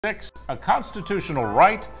a constitutional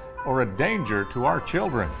right or a danger to our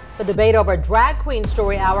children? The debate over Drag Queen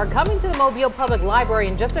Story Hour coming to the Mobile Public Library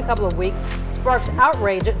in just a couple of weeks sparks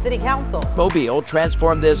outrage at City Council. Mobile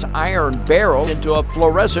transformed this iron barrel into a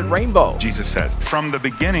fluorescent rainbow. Jesus says, from the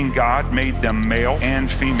beginning, God made them male and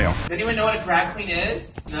female. Does anyone know what a drag queen is?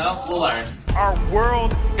 No? We'll learn. Our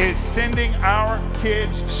world is sending our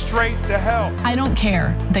kids straight to hell. I don't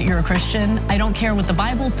care that you're a Christian. I don't care what the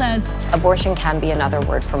Bible says. Abortion can be another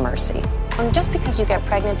word for mercy. Just because you get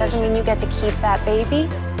pregnant doesn't mean you get to keep that baby.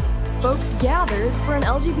 Folks gathered for an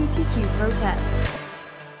LGBTQ protest.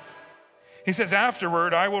 He says,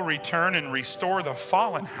 afterward, I will return and restore the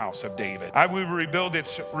fallen house of David. I will rebuild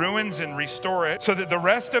its ruins and restore it so that the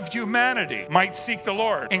rest of humanity might seek the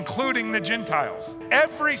Lord, including the Gentiles.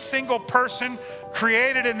 Every single person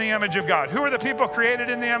created in the image of God. Who are the people created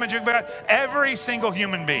in the image of God? Every single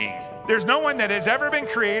human being. There's no one that has ever been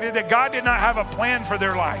created that God did not have a plan for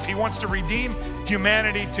their life. He wants to redeem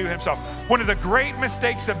humanity to himself. One of the great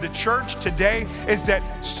mistakes of the church today is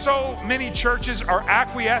that so many churches are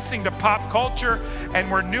acquiescing to pop culture,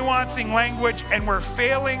 and we're nuancing language, and we're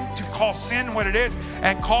failing to call sin what it is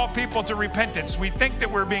and call people to repentance. We think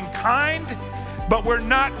that we're being kind, but we're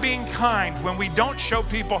not being kind when we don't show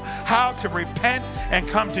people how to repent and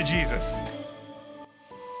come to Jesus.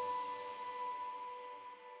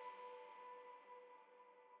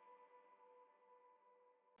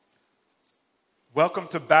 Welcome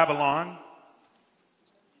to Babylon,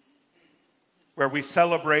 where we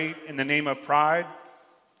celebrate in the name of pride,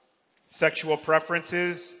 sexual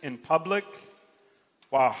preferences in public,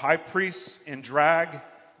 while high priests in drag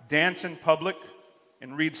dance in public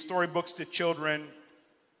and read storybooks to children,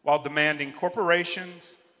 while demanding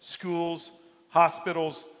corporations, schools,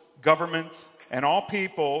 hospitals, governments, and all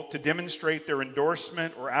people to demonstrate their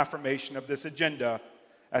endorsement or affirmation of this agenda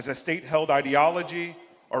as a state-held ideology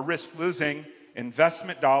or risk losing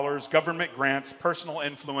investment dollars, government grants, personal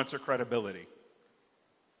influence, or credibility.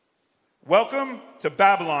 Welcome to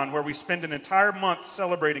Babylon, where we spend an entire month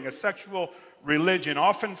celebrating a sexual religion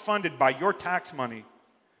often funded by your tax money.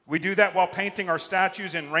 We do that while painting our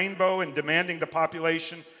statues in rainbow and demanding the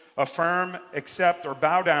population affirm, accept, or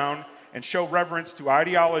bow down and show reverence to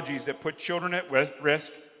ideologies that put children at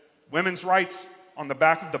risk, women's rights on the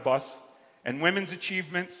back of the bus, and women's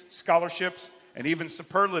achievements, scholarships, and even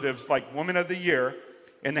superlatives like Woman of the Year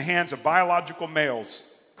in the hands of biological males,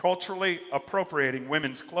 culturally appropriating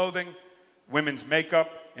women's clothing, women's makeup,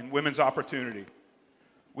 and women's opportunity.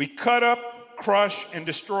 We cut up, crush, and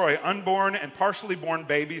destroy unborn and partially born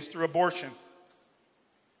babies through abortion.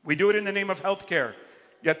 We do it in the name of health care,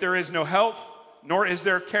 yet there is no health, nor is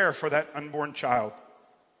there care for that unborn child.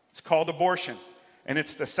 It's called abortion, and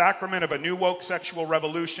it's the sacrament of a new woke sexual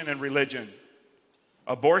revolution and religion.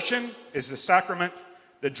 Abortion is the sacrament.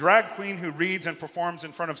 The drag queen who reads and performs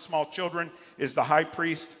in front of small children is the high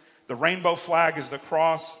priest. The rainbow flag is the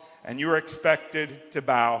cross, and you are expected to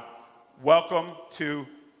bow. Welcome to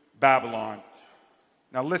Babylon.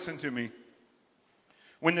 Now listen to me.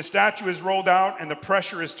 When the statue is rolled out and the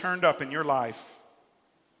pressure is turned up in your life,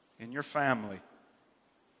 in your family,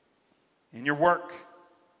 in your work,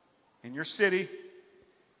 in your city,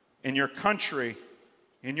 in your country,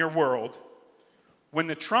 in your world, when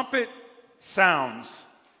the trumpet sounds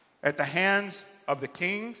at the hands of the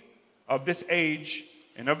kings of this age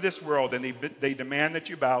and of this world, and they demand that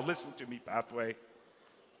you bow, listen to me, Pathway.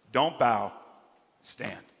 Don't bow,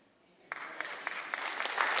 stand.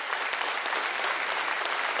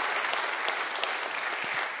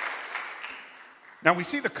 Now we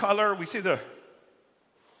see the color, we see the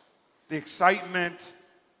excitement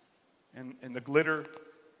and the glitter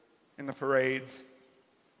in the parades.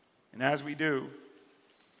 And as we do,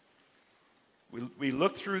 we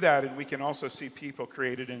look through that, and we can also see people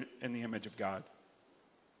created in the image of God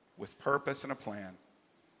with purpose and a plan,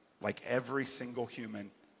 like every single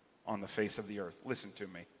human on the face of the earth. Listen to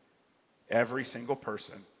me. Every single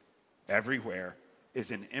person, everywhere,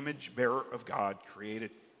 is an image bearer of God,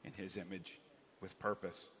 created in his image with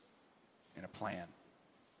purpose and a plan.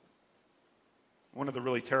 One of the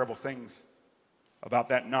really terrible things about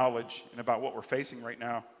that knowledge and about what we're facing right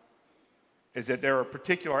now is that there are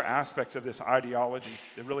particular aspects of this ideology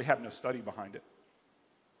that really have no study behind it.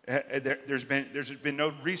 There's been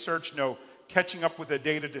no research, no catching up with the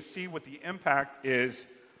data to see what the impact is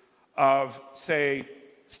of, say,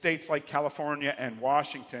 states like California and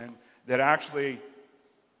Washington that actually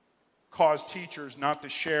cause teachers not to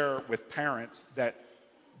share with parents that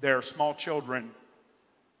their small children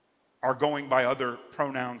are going by other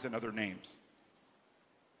pronouns and other names.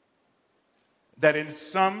 That in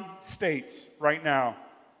some states right now,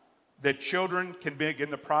 that children can begin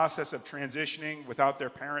the process of transitioning without their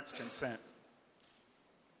parents' consent.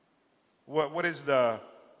 What is the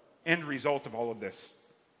end result of all of this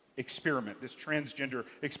experiment, this transgender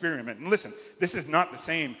experiment? And listen, this is not the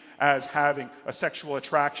same as having a sexual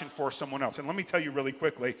attraction for someone else. And let me tell you really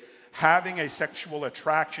quickly, having a sexual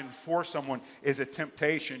attraction for someone is a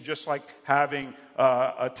temptation, just like having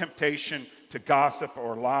a temptation to gossip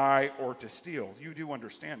or lie or to steal. You do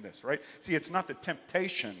understand this, right? See, it's not the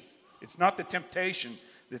temptation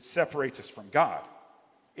that separates us from God.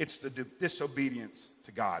 It's the disobedience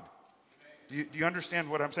to God. Do you understand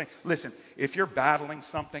what I'm saying? Listen, if you're battling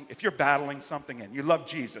something and you love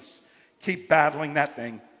Jesus, keep battling that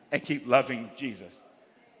thing and keep loving Jesus.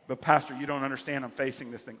 But Pastor, you don't understand, I'm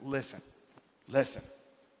facing this thing. Listen.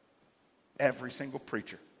 Every single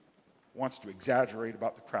preacher wants to exaggerate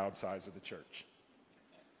about the crowd size of the church.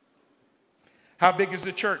 How big is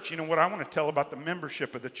the church? You know what? I want to tell about the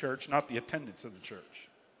membership of the church, not the attendance of the church.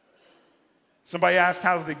 Somebody asked,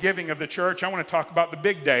 how's the giving of the church? I want to talk about the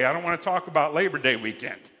big day. I don't want to talk about Labor Day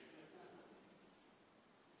weekend.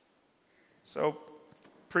 So,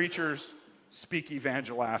 preachers speak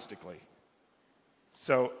evangelistically.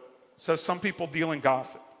 So some people deal in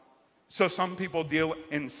gossip. So some people deal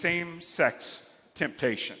in same-sex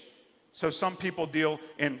temptation. So some people deal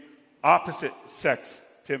in opposite-sex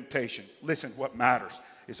temptation. Listen, what matters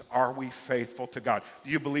is, are we faithful to God?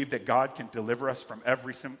 Do you believe that God can deliver us from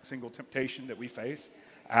every single temptation that we face?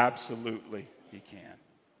 Absolutely, he can.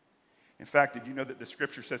 In fact, did you know that the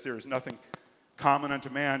scripture says there is nothing common unto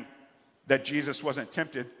man that Jesus wasn't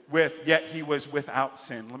tempted with, yet he was without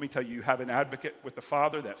sin? Let me tell you, you have an advocate with the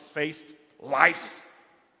Father that faced life,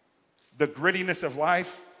 the grittiness of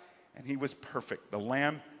life, and he was perfect, the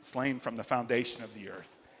lamb slain from the foundation of the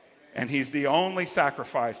earth. And he's the only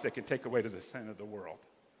sacrifice that can take away the sin of the world.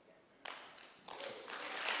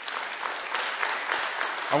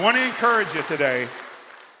 I want to encourage you today.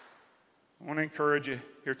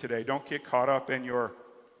 Here today. Don't get caught up in your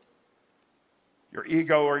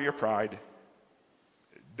ego or your pride.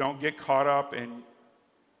 Don't get caught up in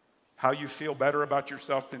how you feel better about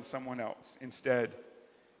yourself than someone else. Instead,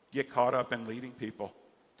 get caught up in leading people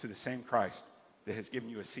to the same Christ that has given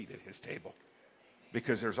you a seat at his table.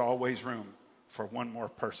 Because there's always room for one more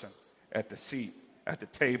person at the seat, at the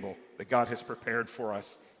table that God has prepared for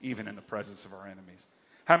us, even in the presence of our enemies.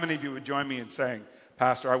 How many of you would join me in saying,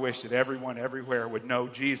 Pastor, I wish that everyone everywhere would know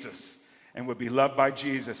Jesus and would be loved by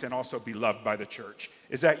Jesus and also be loved by the church?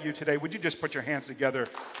 Is that you today? Would you just put your hands together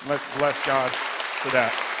and let's bless God for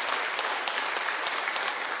that?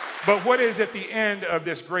 But what is at the end of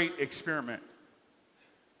this great experiment?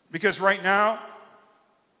 Because right now,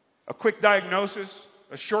 a quick diagnosis,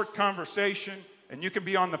 a short conversation, and you can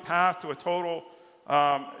be on the path to a total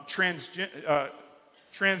transgender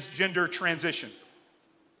transition.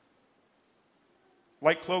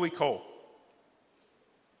 Like Chloe Cole.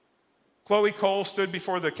 Chloe Cole stood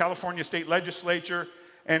before the California State Legislature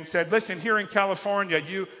and said, listen, here in California,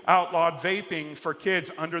 you outlawed vaping for kids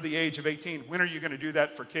under the age of 18. When are you going to do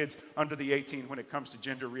that for kids under the 18 when it comes to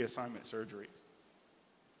gender reassignment surgery?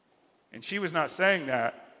 And she was not saying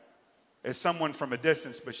that as someone from a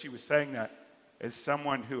distance, but she was saying that as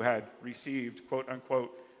someone who had received, quote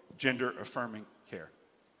unquote, gender affirming care.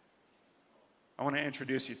 I want to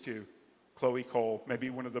introduce you to Chloe Cole, maybe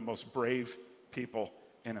one of the most brave people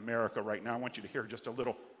in America right now. I want you to hear just a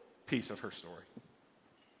little piece of her story.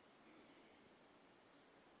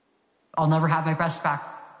 I'll never have my breast back.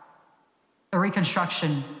 A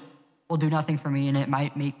reconstruction will do nothing for me, and it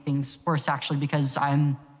might make things worse, actually, because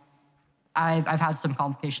I've had some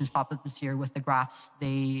complications pop up this year with the grafts.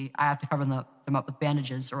 I have to cover them up with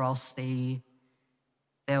bandages, or else they'll.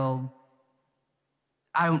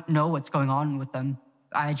 I don't know what's going on with them.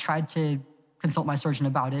 I tried to consult my surgeon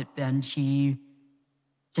about it, and he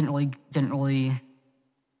didn't really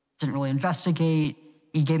investigate.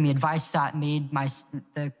 He gave me advice that made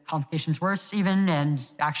the complications worse, even, and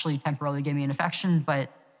actually temporarily gave me an infection.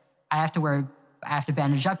 But I have to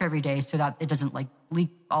bandage up every day so that it doesn't leak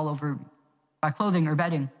all over my clothing or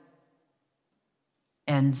bedding.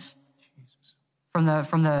 And from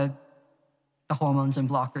the hormones and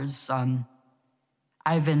blockers,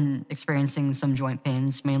 I've been experiencing some joint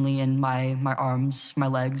pains, mainly in my arms, my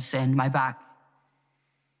legs, and my back.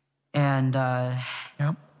 And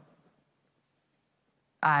Yep.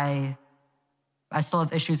 I still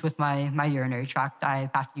have issues with my urinary tract. I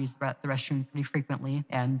have to use the restroom pretty frequently,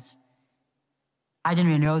 and I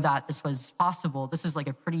didn't even know that this was possible. This is like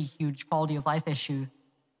a pretty huge quality of life issue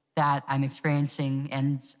that I'm experiencing,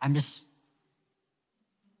 and I'm just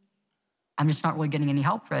not really getting any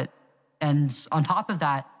help for it. And on top of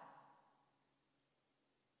that,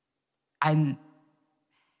 I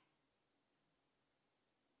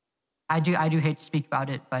do hate to speak about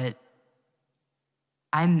it, but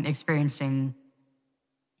I'm experiencing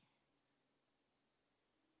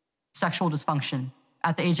sexual dysfunction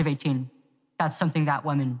at the age of 18. That's something that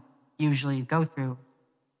women usually go through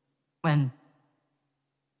when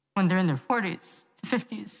they're in their 40s to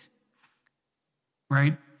 50s.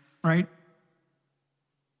 Right.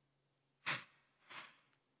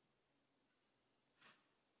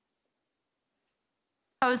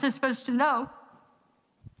 How was I supposed to know?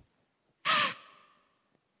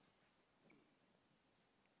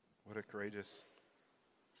 What a courageous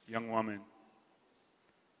young woman.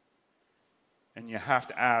 And you have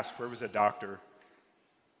to ask, where was a doctor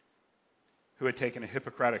who had taken a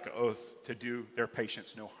Hippocratic oath to do their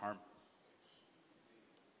patients no harm?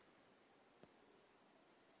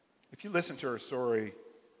 If you listen to her story,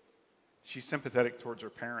 she's sympathetic towards her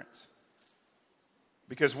parents.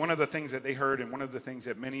 Because one of the things that they heard, and one of the things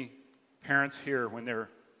that many parents hear when they're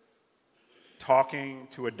talking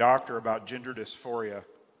to a doctor about gender dysphoria,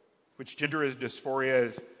 which gender dysphoria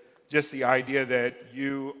is just the idea that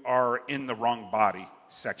you are in the wrong body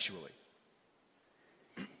sexually.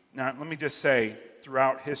 Now, let me just say,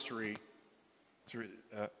 throughout history, through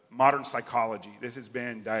modern psychology, this has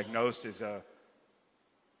been diagnosed as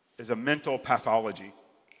a mental pathology,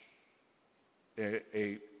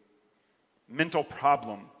 a mental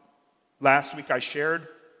problem. Last week I shared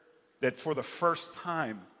that for the first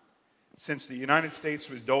time since the United States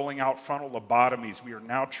was doling out frontal lobotomies, we are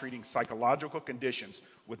now treating psychological conditions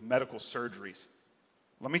with medical surgeries.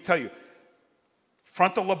 Let me tell you,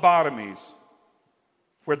 frontal lobotomies,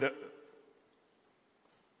 where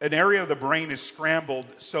an area of the brain is scrambled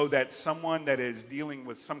so that someone that is dealing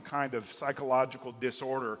with some kind of psychological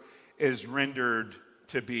disorder is rendered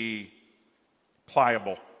to be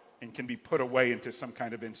pliable and can be put away into some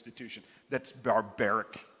kind of institution. That's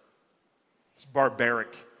barbaric. It's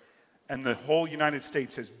barbaric. And the whole United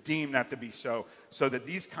States has deemed that to be so that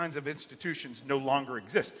these kinds of institutions no longer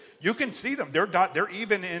exist. You can see them. They're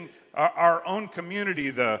even in our own community,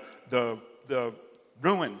 the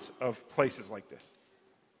ruins of places like this.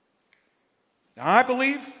 Now, I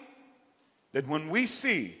believe that when we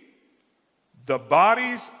see the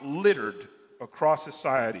bodies littered across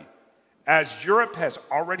society, as Europe has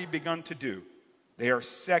already begun to do, they are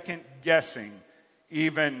second-guessing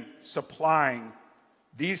even supplying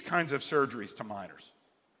these kinds of surgeries to minors.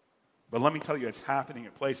 But let me tell you, it's happening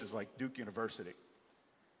at places like Duke University.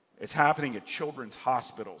 It's happening at children's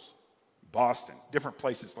hospitals, Boston, different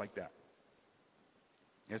places like that.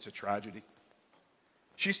 It's a tragedy.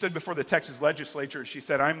 She stood before the Texas legislature. She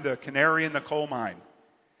said, "I'm the canary in the coal mine."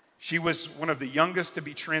 She was one of the youngest to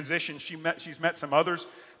be transitioned. She's met some others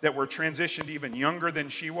that were transitioned even younger than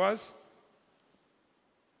she was.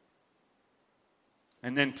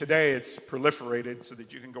 And then today it's proliferated so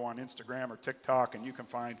that you can go on Instagram or TikTok and you can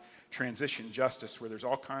find transition justice, where there's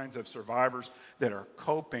all kinds of survivors that are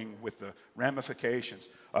coping with the ramifications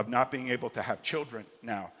of not being able to have children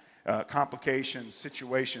now. Complications,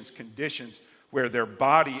 situations, conditions where their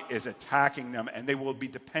body is attacking them and they will be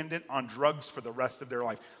dependent on drugs for the rest of their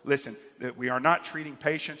life. Listen, that we are not treating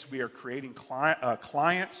patients, we are creating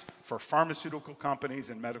clients for pharmaceutical companies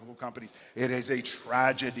and medical companies. It is a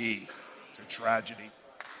tragedy. It's a tragedy.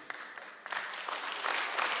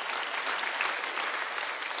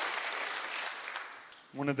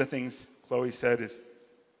 One of the things Chloe said is,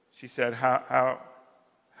 she said, how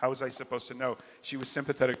was I supposed to know? She was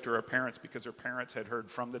sympathetic to her parents because her parents had heard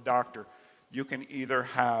from the doctor, you can either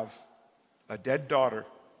have a dead daughter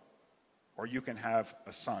or you can have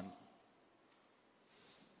a son.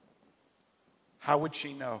 How would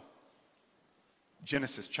she know?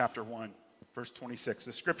 Genesis chapter 1, verse 26.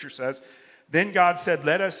 The scripture says, "Then God said,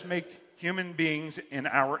 let us make human beings in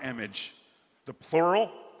our image." The plural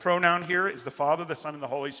pronoun here is the Father, the Son, and the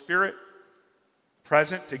Holy Spirit,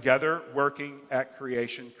 present together, working at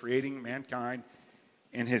creation, creating mankind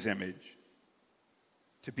in his image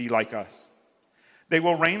to be like us. They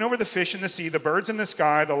will reign over the fish in the sea, the birds in the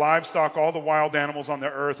sky, the livestock, all the wild animals on the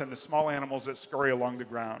earth, and the small animals that scurry along the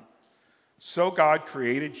ground. So God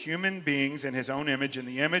created human beings in his own image. In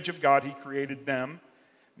the image of God, he created them.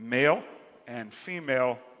 Male and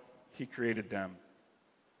female, he created them.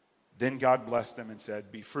 Then God blessed them and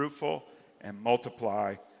said, "Be fruitful and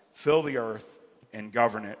multiply, fill the earth and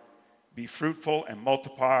govern it. Be fruitful and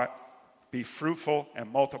multiply, be fruitful and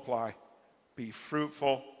multiply, be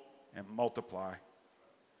fruitful and multiply."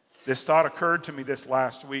 This thought occurred to me this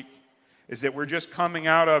last week, is that we're just coming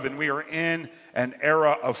out of and we are in an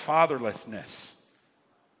era of fatherlessness.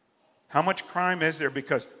 How much crime is there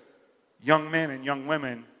because young men and young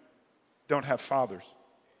women don't have fathers.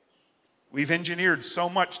 We've engineered so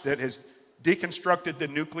much that has deconstructed the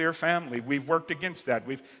nuclear family. We've worked against that.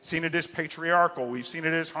 We've seen it as patriarchal. We've seen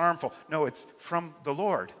it as harmful. No, it's from the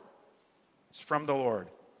Lord. It's from the Lord.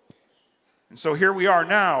 And so here we are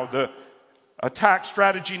now. The attack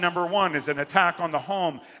strategy number one is an attack on the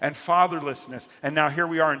home and fatherlessness. And now here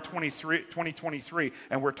we are in 2023,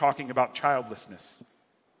 and we're talking about childlessness.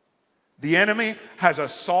 The enemy has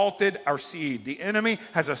assaulted our seed. The enemy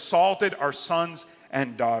has assaulted our sons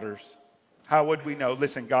and daughters. How would we know?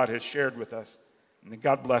 Listen, God has shared with us. And then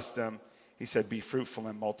God blessed them. He said, be fruitful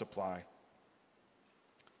and multiply.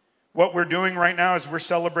 What we're doing right now is we're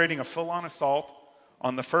celebrating a full-on assault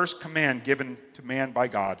on the first command given to man by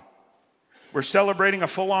God. We're celebrating a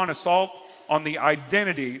full-on assault on the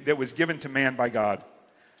identity that was given to man by God.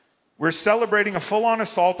 We're celebrating a full-on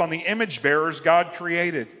assault on the image bearers God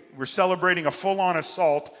created. We're celebrating a full-on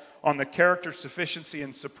assault on the character, sufficiency,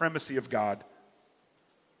 and supremacy of God.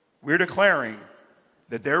 We're declaring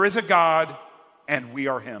that there is a God and we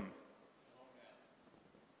are Him.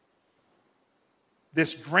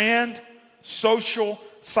 This grand social,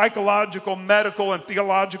 psychological, medical, and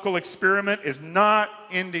theological experiment is not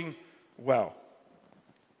ending well.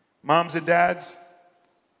 Moms and dads,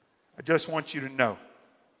 I just want you to know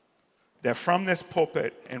that from this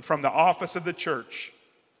pulpit and from the office of the church,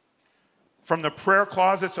 from the prayer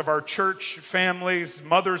closets of our church families,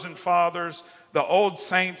 mothers and fathers, the old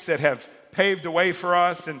saints that have paved the way for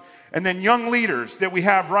us, and then young leaders that we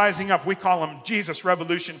have rising up. We call them Jesus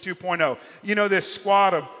Revolution 2.0. You know, this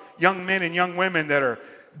squad of young men and young women that are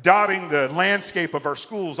dotting the landscape of our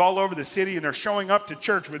schools all over the city, and they're showing up to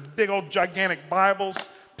church with big old gigantic Bibles,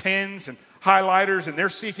 pens, and highlighters, and they're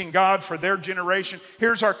seeking God for their generation.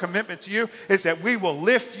 Here's our commitment to you, is that we will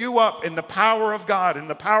lift you up in the power of God, in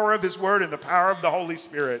the power of His Word, in the power of the Holy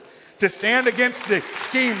Spirit, to stand against the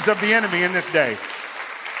schemes of the enemy in this day.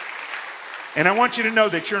 And I want you to know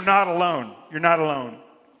that you're not alone. You're not alone.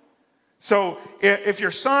 So if your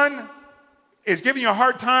son is giving you a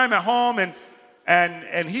hard time at home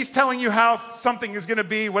and he's telling you how something is going to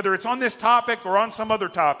be, whether it's on this topic or on some other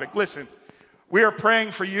topic, listen, we are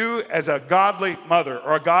praying for you as a godly mother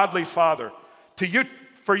or a godly father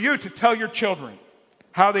for you to tell your children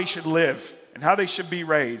how they should live and how they should be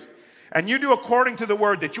raised. And you do according to the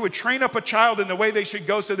word, that you would train up a child in the way they should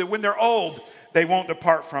go so that when they're old, they won't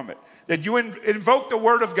depart from it. That you invoke the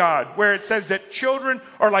word of God, where it says that children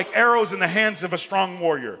are like arrows in the hands of a strong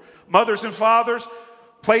warrior. Mothers and fathers,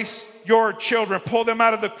 place your children, pull them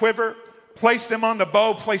out of the quiver, place them on the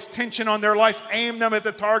bow, place tension on their life, aim them at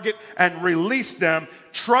the target, and release them,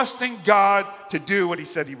 trusting God to do what He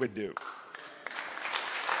said He would do.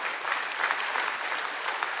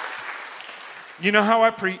 You know how I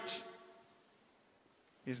preach?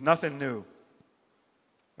 It's nothing new.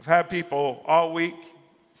 I've had people all week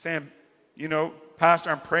saying, you know,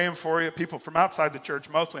 Pastor, I'm praying for you. People from outside the church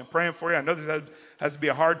mostly, I'm praying for you. I know this has to be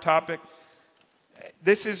a hard topic.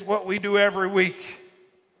 This is what we do every week.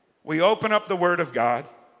 We open up the Word of God.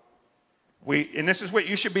 And this is what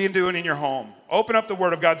you should be doing in your home. Open up the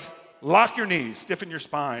Word of God. Lock your knees. Stiffen your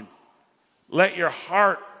spine. Let your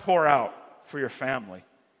heart pour out for your family.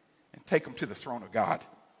 And take them to the throne of God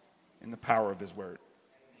in the power of His Word.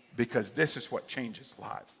 Because this is what changes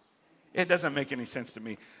lives. It doesn't make any sense to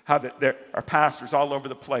me how there are pastors all over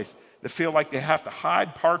the place that feel like they have to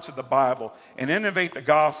hide parts of the Bible and innovate the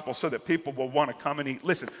gospel so that people will want to come and eat.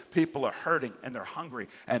 Listen, people are hurting and they're hungry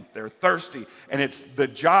and they're thirsty. And it's the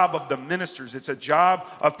job of the ministers. It's a job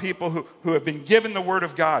of people who have been given the Word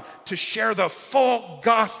of God to share the full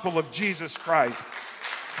gospel of Jesus Christ,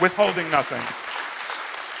 withholding nothing.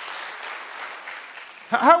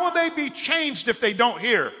 How will they be changed if they don't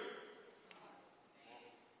hear?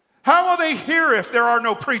 How will they hear if there are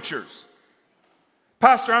no preachers?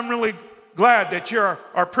 Pastor, I'm really glad that you're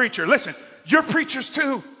our preacher. Listen, you're preachers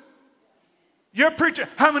too. You're a preacher.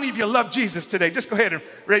 How many of you love Jesus today? Just go ahead and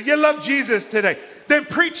read. You love Jesus today. Then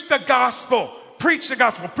preach the gospel. Preach the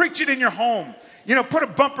gospel. Preach it in your home. You know, put a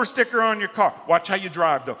bumper sticker on your car. Watch how you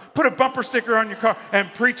drive, though. Put a bumper sticker on your car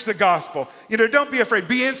and preach the gospel. You know, don't be afraid.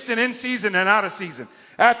 Be instant in season and out of season.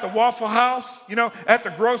 At the Waffle House, you know, at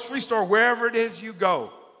the grocery store, wherever it is you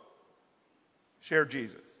go. Share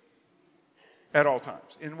Jesus at all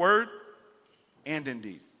times, in word and in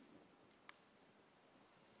deed.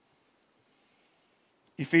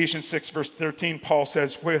 Ephesians 6, verse 13, Paul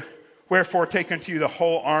says, wherefore take unto you the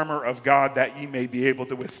whole armor of God, that ye may be able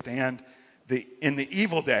to withstand in the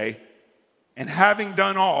evil day, and having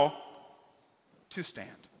done all, to stand.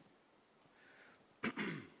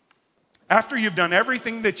 After you've done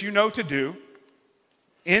everything that you know to do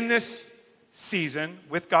in this season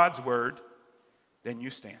with God's word, then you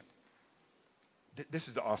stand. This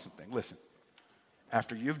is the awesome thing. Listen,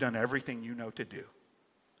 after you've done everything you know to do,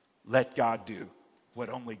 let God do what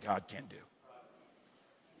only God can do.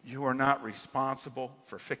 You are not responsible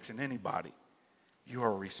for fixing anybody. You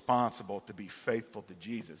are responsible to be faithful to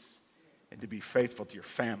Jesus and to be faithful to your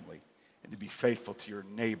family and to be faithful to your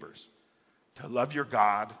neighbors, to love your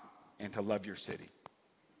God and to love your city.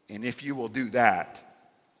 And if you will do that,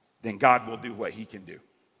 then God will do what he can do.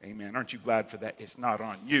 Amen. Aren't you glad for that? It's not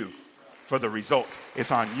on you for the results.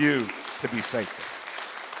 It's on you to be faithful.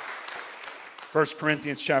 1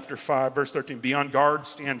 Corinthians chapter 5, verse 13. Be on guard,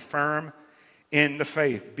 stand firm in the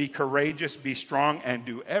faith. Be courageous, be strong, and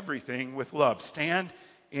do everything with love. Stand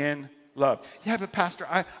in love. Yeah, but Pastor,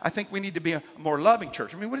 I think we need to be a more loving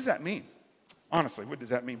church. I mean, what does that mean? Honestly, what does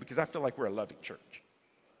that mean? Because I feel like we're a loving church.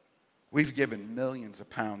 We've given millions of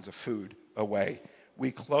pounds of food away.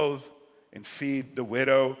 We clothe and feed the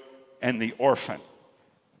widow and the orphan.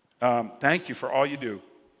 Thank you for all you do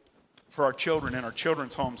for our children and our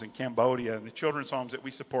children's homes in Cambodia and the children's homes that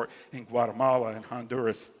we support in Guatemala and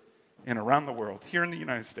Honduras and around the world, here in the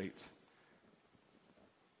United States.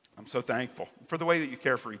 I'm so thankful for the way that you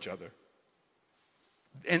care for each other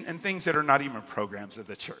and things that are not even programs of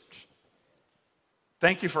the church.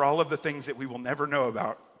 Thank you for all of the things that we will never know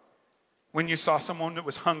about. When you saw someone that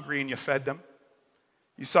was hungry and you fed them.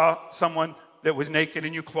 You saw someone that was naked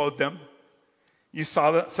and you clothed them. You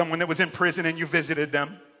saw someone that was in prison and you visited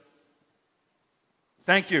them.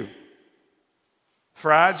 Thank you.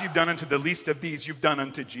 For as you've done unto the least of these, you've done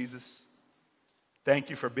unto Jesus. Thank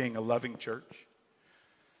you for being a loving church.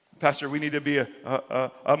 Pastor, we need to be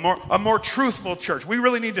a more truthful church. We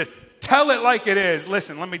really need to tell it like it is.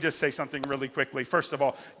 Listen, let me just say something really quickly. First of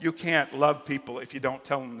all, you can't love people if you don't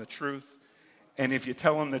tell them the truth. And if you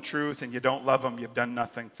tell them the truth and you don't love them, you've done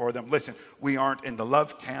nothing for them. Listen, we aren't in the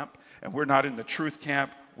love camp and we're not in the truth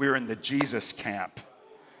camp. We're in the Jesus camp,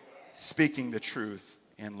 speaking the truth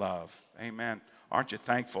in love. Amen. Aren't you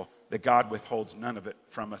thankful that God withholds none of it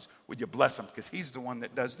from us? Would you bless him? Because he's the one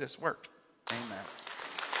that does this work. Amen.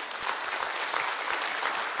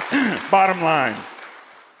 Bottom line,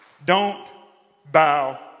 don't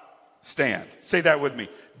bow, stand. Say that with me.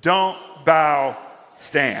 Don't bow,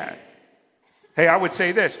 stand. Hey, I would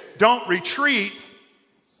say this. Don't retreat,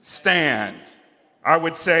 stand. I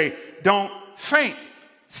would say don't faint,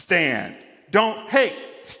 stand. Don't hate,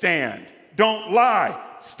 stand. Don't lie,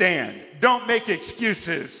 stand. Don't make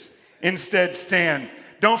excuses, instead stand.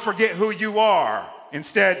 Don't forget who you are,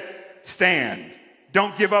 instead stand.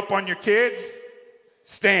 Don't give up on your kids,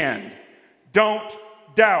 stand. Don't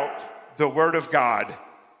doubt the word of God,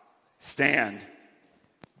 stand.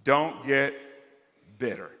 Don't get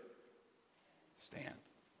bitter, stand.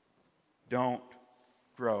 Don't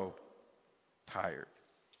grow tired,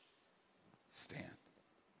 stand.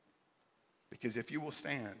 Because if you will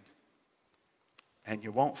stand and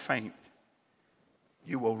you won't faint,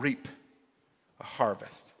 you will reap a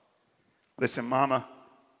harvest. Listen, Mama,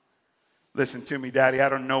 listen to me, Daddy. I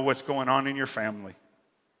don't know what's going on in your family.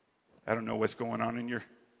 I don't know what's going on in your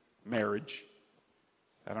marriage.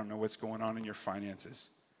 I don't know what's going on in your finances.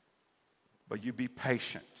 But you be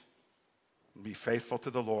patient and be faithful to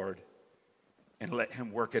the Lord and let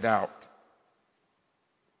him work it out.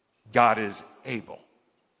 God is able.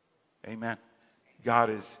 Amen. God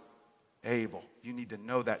is able. You need to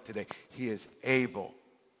know that today. He is able.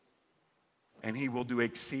 And he will do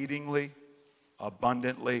exceedingly,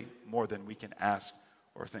 abundantly, more than we can ask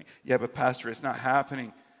or think. Yeah, but Pastor, it's not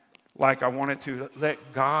happening like I want it to.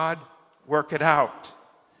 Let God work it out.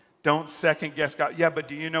 Don't second guess God. Yeah, but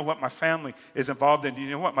do you know what my family is involved in? Do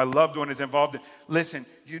you know what my loved one is involved in? Listen,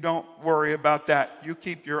 you don't worry about that. You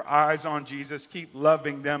keep your eyes on Jesus. Keep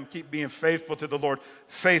loving them. Keep being faithful to the Lord.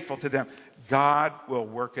 Faithful to them. God will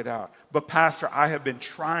work it out. But Pastor, I have been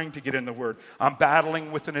trying to get in the Word. I'm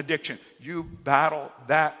battling with an addiction. You battle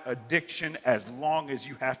that addiction as long as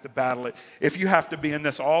you have to battle it. If you have to be in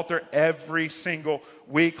this altar every single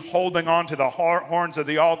week, holding on to the horns of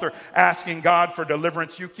the altar, asking God for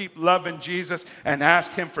deliverance, you keep loving Jesus and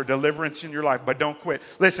ask him for deliverance in your life. But don't quit.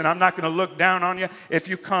 Listen, I'm not going to look down on you. If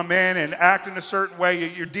you come in and act in a certain way,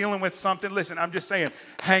 you're dealing with something. Listen, I'm just saying,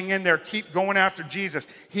 hang in there. Keep going after Jesus.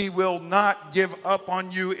 He will not give up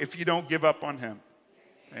on you if you don't give up on him.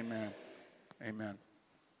 Amen. Amen.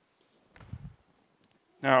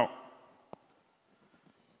 Now,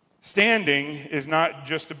 standing is not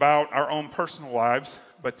just about our own personal lives,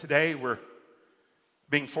 but today we're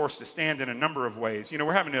being forced to stand in a number of ways. You know,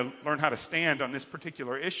 we're having to learn how to stand on this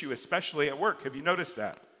particular issue, especially at work. Have you noticed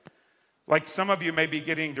that? Like some of you may be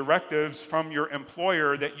getting directives from your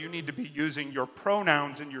employer that you need to be using your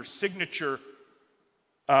pronouns in your signature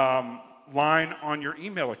line on your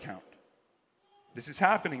email account. This is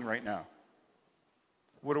happening right now.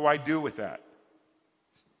 What do I do with that?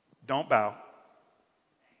 Don't bow.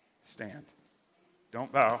 Stand.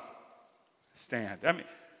 Don't bow. Stand. I mean,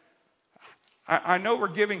 I know we're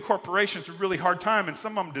giving corporations a really hard time, and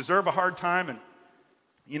some of them deserve a hard time. And,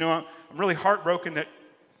 you know, I'm really heartbroken that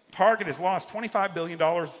Target has lost $25 billion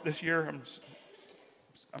this year.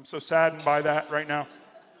 I'm so saddened by that right now.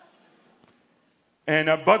 And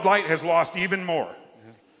Bud Light has lost even more.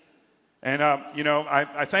 And, you know,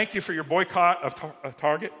 I thank you for your boycott of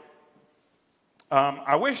Target.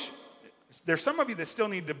 I wish there's some of you that still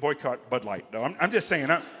need to boycott Bud Light, though. I'm just saying.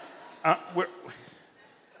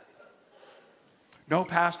 No,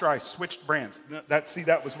 Pastor, I switched brands.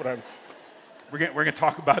 That was what I was. We're going to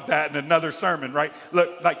talk about that in another sermon, right?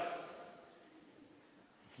 Look, like,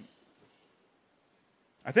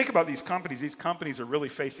 I think about these companies. These companies are really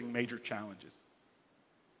facing major challenges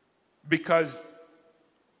because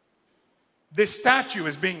this statue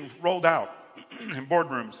is being rolled out in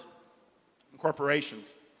boardrooms, in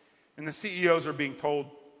corporations, and the CEOs are being told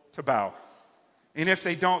to bow. And if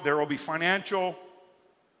they don't, there will be financial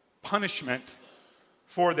punishment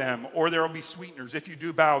for them, or there will be sweeteners. If you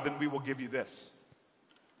do bow, then we will give you this.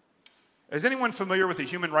 Is anyone familiar with the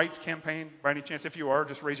Human Rights Campaign, by any chance? If you are,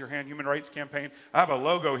 just raise your hand. Human Rights Campaign. I have a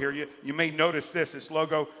logo here. You may notice this. This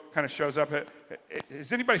logo kind of shows up.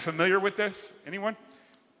 Is anybody familiar with this? Anyone?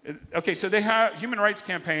 Okay, so Human Rights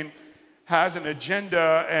Campaign has an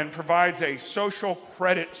agenda and provides a social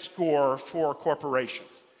credit score for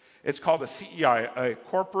corporations. It's called a CEI, a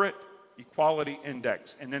Corporate Equality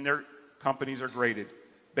Index, and then their companies are graded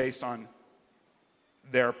based on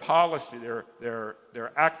their policy, their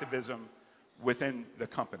activism within the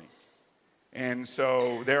company. And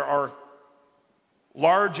so there are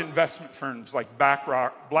large investment firms like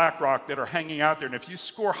BlackRock that are hanging out there. And if you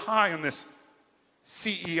score high on this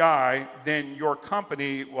CEI, then your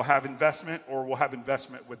company will have investment or will have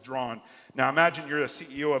investment withdrawn. Now imagine you're a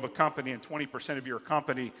CEO of a company and 20% of your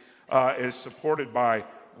company is supported by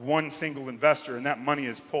one single investor and that money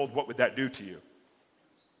is pulled. What would that do to you?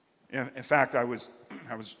 In fact, I was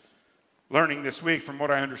learning this week, from what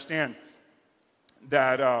I understand,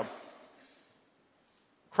 that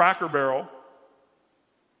Cracker Barrel,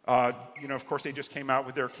 you know, of course, they just came out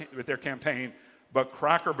with their campaign, but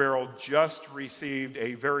Cracker Barrel just received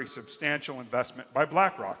a very substantial investment by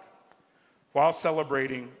BlackRock while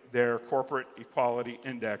celebrating their Corporate Equality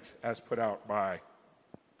Index as put out by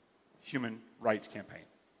Human Rights Campaign.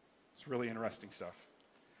 It's really interesting stuff.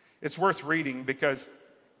 It's worth reading because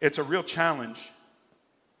it's a real challenge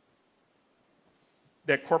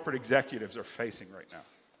that corporate executives are facing right now.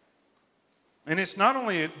 And it's not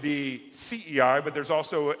only the CEI, but there's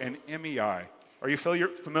also an MEI. Are you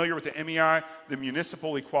familiar with the MEI, the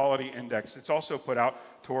Municipal Equality Index? It's also put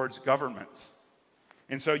out towards governments.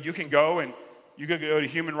 And so you can go to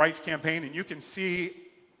Human Rights Campaign and you can see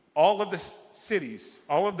all of the cities,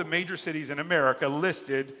 all of the major cities in America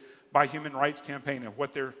listed by Human Rights Campaign and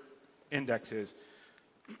what their index is.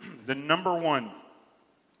 The number one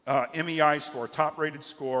MEI score, top-rated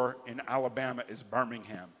score in Alabama is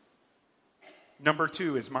Birmingham. Number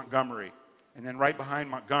two is Montgomery. And then right behind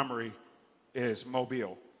Montgomery is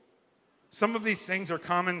Mobile. Some of these things are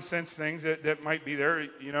common sense things that might be there,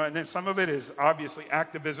 you know, and then some of it is obviously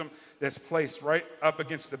activism that's placed right up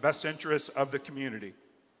against the best interests of the community.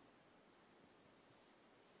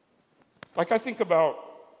 Like I think about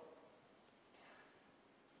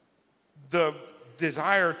the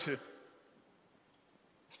desire to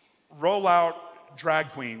roll out drag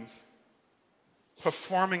queens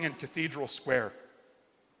performing in Cathedral Square,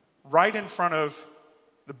 right in front of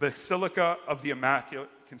the Basilica of the Immaculate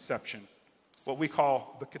Conception, what we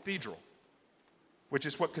call the cathedral, which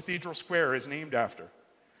is what Cathedral Square is named after.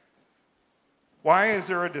 Why is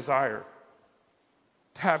there a desire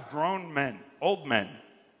to have grown men, old men,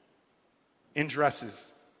 in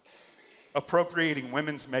dresses, appropriating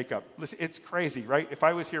women's makeup? Listen, it's crazy, right? If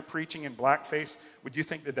I was here preaching in blackface, would you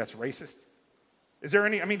think that that's racist? Is there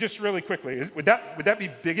any, I mean, just really quickly, would that be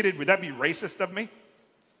bigoted? Would that be racist of me?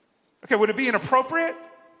 Okay, would it be inappropriate?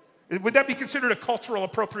 Would that be considered a cultural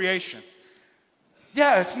appropriation?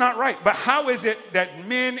 Yeah, it's not right. But how is it that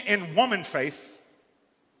men in woman face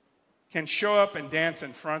can show up and dance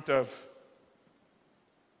in front of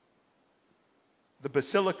the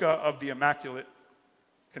Basilica of the Immaculate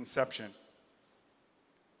Conception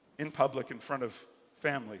in public in front of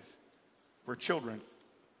families where children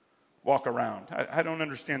walk around? I don't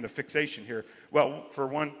understand the fixation here. Well, for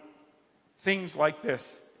one, Things like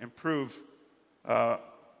this improve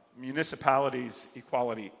municipalities'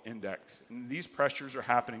 equality index. And these pressures are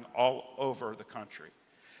happening all over the country.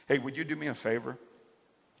 Hey, would you do me a favor?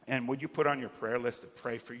 And would you put on your prayer list to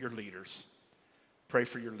pray for your leaders? Pray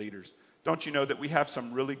for your leaders. Don't you know that we have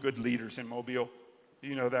some really good leaders in Mobile? Do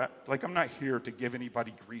you know that? Like, I'm not here to give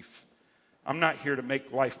anybody grief. I'm not here to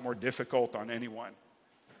make life more difficult on anyone.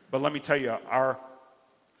 But let me tell you, our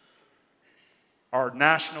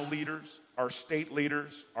national leaders, our state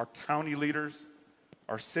leaders, our county leaders,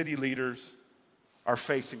 our city leaders are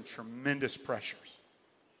facing tremendous pressures.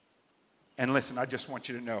 And listen, I just want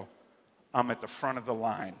you to know, I'm at the front of the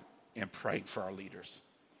line in praying for our leaders.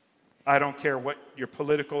 I don't care what your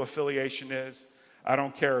political affiliation is. I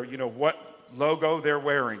don't care, what logo they're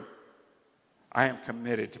wearing. I am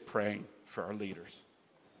committed to praying for our leaders.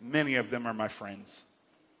 Many of them are my friends.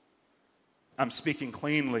 I'm speaking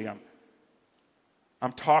cleanly.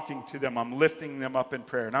 I'm talking to them. I'm lifting them up in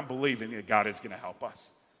prayer. And I'm believing that God is going to help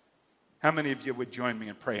us. How many of you would join me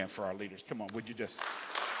in praying for our leaders? Come on, would you just...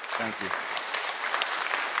 Thank you.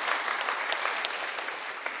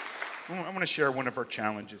 I want to share one of our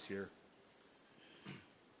challenges here.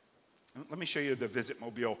 Let me show you the Visit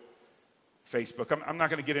Mobile Facebook. I'm not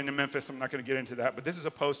going to get into Memphis. I'm not going to get into that. But this is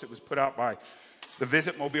a post that was put out by the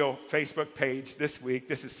Visit Mobile Facebook page this week.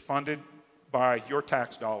 This is funded by your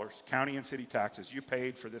tax dollars, county and city taxes. You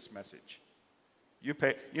paid for this message. You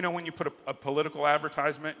pay. You know when you put a political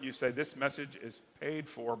advertisement, you say this message is paid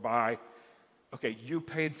for by, okay, you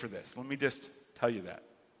paid for this. Let me just tell you that.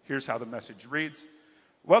 Here's how the message reads.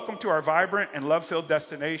 Welcome to our vibrant and love-filled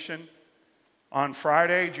destination. On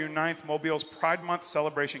Friday, June 9th, Mobile's Pride Month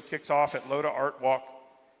celebration kicks off at Loda Art Walk.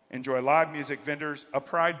 Enjoy live music, vendors, a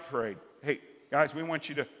pride parade. Hey, guys, we want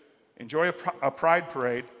you to enjoy a pride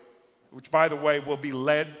parade, which, by the way, will be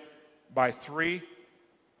led by 3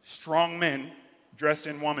 strong men dressed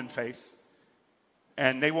in woman face.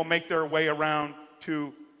 And they will make their way around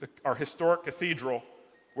to our historic cathedral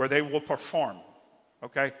where they will perform,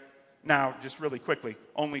 okay? Now, just really quickly,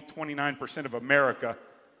 only 29% of America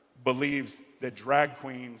believes that drag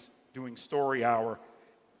queens doing story hour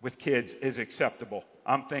with kids is acceptable.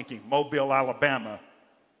 I'm thinking Mobile, Alabama.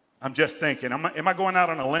 I'm just thinking, am I going out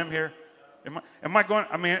on a limb here? Am I going,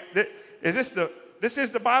 this is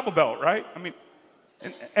the Bible Belt, right? I mean,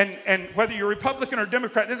 and whether you're Republican or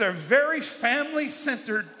Democrat, this is a very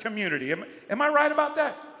family-centered community. Am I right about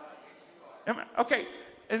that? Okay,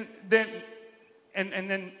 and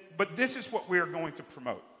then, but this is what we are going to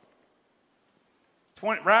promote.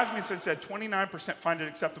 Rasmussen said 29% find it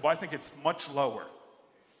acceptable. I think it's much lower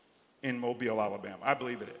in Mobile, Alabama. I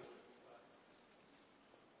believe it is.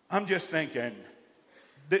 I'm just thinking,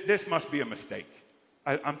 this must be a mistake.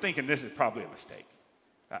 I'm thinking this is probably a mistake.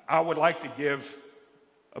 I would like to give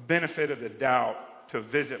a benefit of the doubt to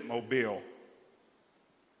Visit Mobile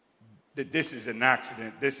that this is an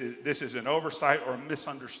accident, this is an oversight or a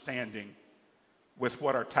misunderstanding with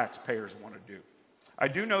what our taxpayers want to do. I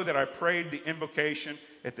do know that I prayed the invocation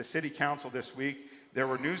at the city council this week. There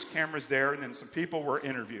were news cameras there, and then some people were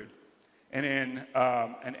interviewed. And in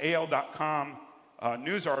an AL.com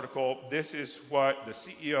news article, this is what the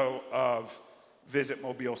CEO of Visit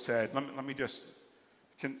Mobile said. Let me just,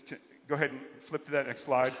 go ahead and flip to that next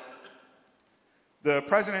slide. The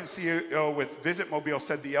president and CEO with Visit Mobile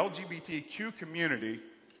said the LGBTQ community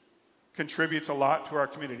contributes a lot to our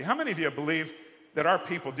community. How many of you believe that our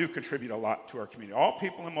people do contribute a lot to our community? All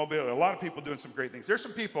people in Mobile, a lot of people doing some great things. There's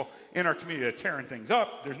some people in our community that are tearing things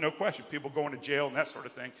up. There's no question. People going to jail and that sort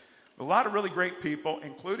of thing. A lot of really great people,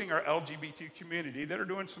 including our LGBT community, that are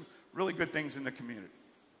doing some really good things in the community.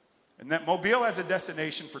 And that Mobile as a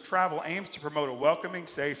destination for travel aims to promote a welcoming,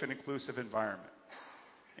 safe, and inclusive environment.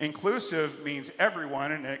 Inclusive means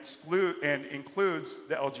everyone and includes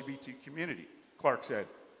the LGBT community, Clark said,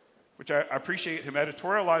 which I appreciate him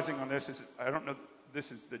editorializing on this. I don't know,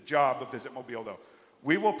 this is the job of Visit Mobile, though.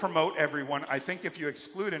 We will promote everyone. I think if you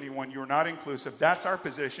exclude anyone, you're not inclusive. That's our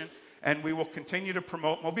position, and we will continue to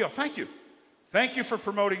promote Mobile. Thank you. Thank you for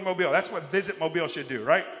promoting Mobile. That's what Visit Mobile should do,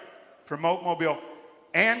 right? Promote Mobile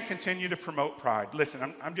and continue to promote pride.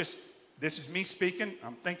 Listen, this is me speaking.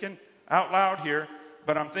 I'm thinking out loud here,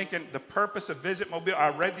 but I'm thinking the purpose of Visit Mobile, I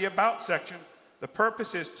read the About section. The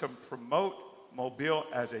purpose is to promote Mobile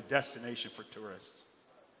as a destination for tourists,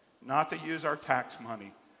 not to use our tax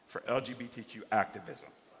money for LGBTQ activism.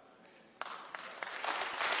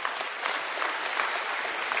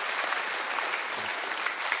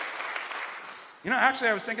 Actually,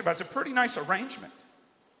 I was thinking about it's a pretty nice arrangement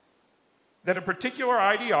that a particular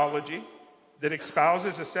ideology that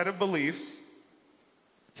espouses a set of beliefs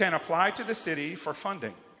can apply to the city for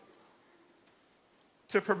funding.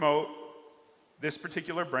 to promote this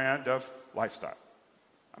particular brand of lifestyle.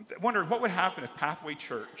 I'm wondering what would happen if Pathway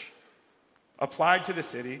Church applied to the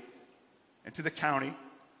city and to the county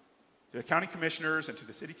commissioners and to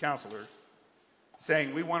the city councilors,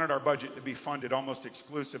 saying we wanted our budget to be funded almost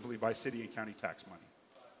exclusively by city and county tax money.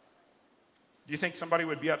 Do you think somebody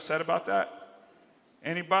would be upset about that?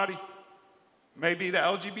 Anybody? Maybe the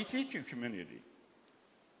LGBTQ community.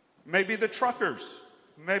 Maybe the truckers.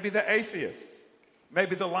 Maybe the atheists.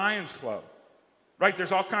 Maybe the Lions Club. Right?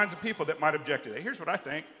 There's all kinds of people that might object to that. Here's what I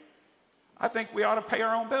think. I think we ought to pay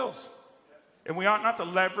our own bills. And we ought not to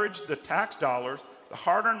leverage the tax dollars, the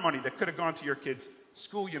hard-earned money that could have gone to your kids'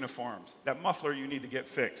 school uniforms, that muffler you need to get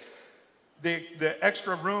fixed, the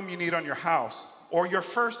extra room you need on your house or your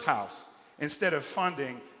first house, instead of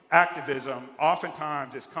funding activism.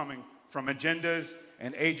 Oftentimes it's coming from agendas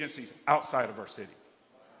and agencies outside of our city.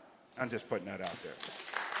 I'm just putting that out there.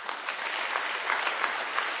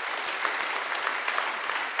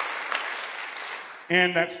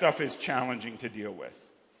 And that stuff is challenging to deal with.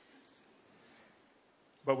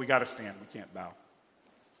 But we got to stand. We can't bow.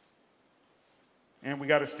 And we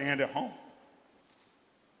got to stand at home.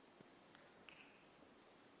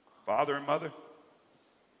 Father and mother,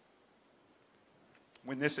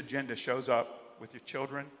 when this agenda shows up with your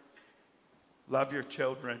children, love your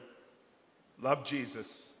children, love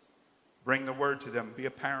Jesus, bring the word to them, be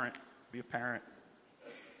a parent, be a parent.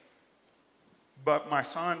 But my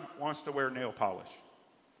son wants to wear nail polish.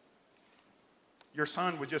 Your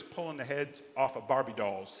son was just pulling the heads off of Barbie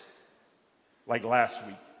dolls like last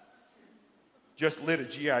week. Just lit a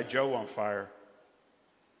G.I. Joe on fire.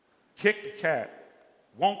 Kicked the cat.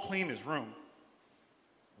 Won't clean his room.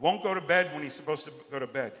 Won't go to bed when he's supposed to go to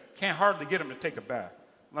bed. Can't hardly get him to take a bath.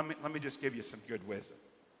 Let me just give you some good wisdom.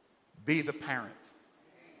 Be the parent.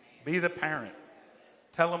 Be the parent.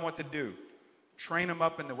 Tell them what to do. Train them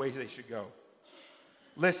up in the way they should go.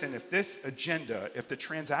 Listen, if this agenda, if the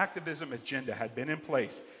transactivism agenda had been in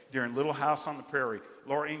place during Little House on the Prairie,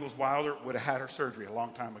 Laura Ingalls Wilder would have had her surgery a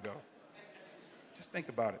long time ago. Just think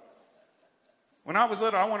about it. When I was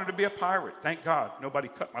little, I wanted to be a pirate. Thank God nobody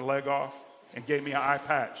cut my leg off and gave me an eye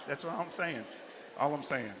patch. That's what I'm saying. All I'm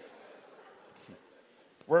saying.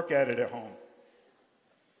 Work at it at home.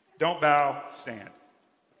 Don't bow, stand.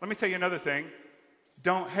 Let me tell you another thing.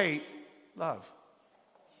 Don't hate, love.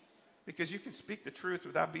 Because you can speak the truth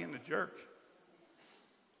without being a jerk.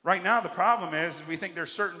 Right now, the problem is we think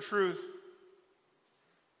there's certain truth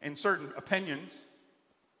and certain opinions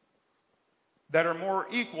that are more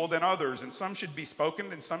equal than others, and some should be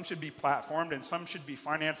spoken, and some should be platformed, and some should be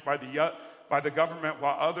financed by the government,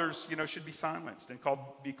 while others, should be silenced and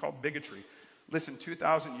be called bigotry. Listen,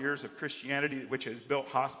 2,000 years of Christianity, which has built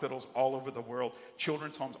hospitals all over the world,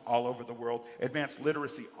 children's homes all over the world, advanced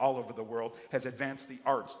literacy all over the world, has advanced the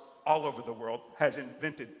arts all over the world, has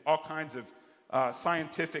invented all kinds of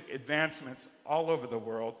scientific advancements all over the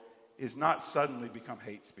world, is not suddenly become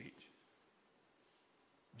hate speech.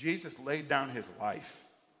 Jesus laid down his life,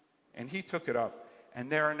 and he took it up. And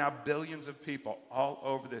there are now billions of people all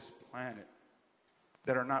over this planet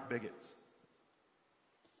that are not bigots.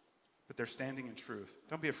 But they're standing in truth.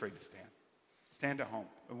 Don't be afraid to stand. Stand at home.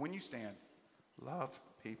 And when you stand, love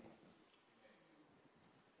people.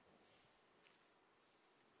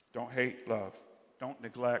 Don't hate, love. Don't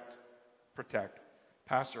neglect, protect.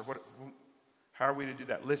 Pastor, how are we to do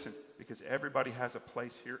that? Listen, because everybody has a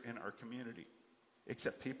place here in our community,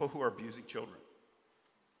 except people who are abusing children.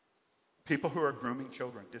 People who are grooming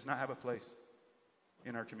children does not have a place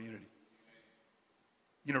in our community.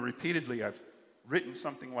 Repeatedly I've written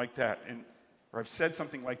something like that, or I've said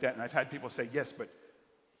something like that, and I've had people say, yes, but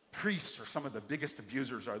priests are some of the biggest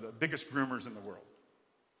abusers, are the biggest groomers in the world.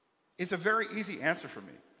 It's a very easy answer for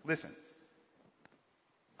me. Listen,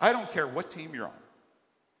 I don't care what team you're on.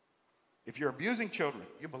 If you're abusing children,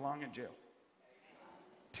 you belong in jail.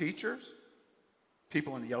 Teachers,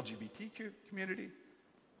 people in the LGBTQ community,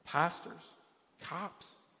 pastors,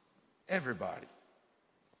 cops, everybody.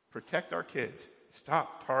 Protect our kids.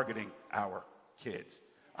 Stop targeting our kids.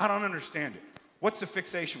 I don't understand it. What's the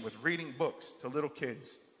fixation with reading books to little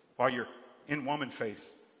kids while you're in woman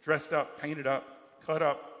face, dressed up, painted up, cut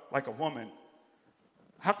up like a woman?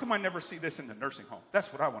 How come I never see this in the nursing home?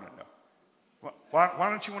 That's what I want to know. Why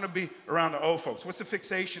don't you want to be around the old folks? What's the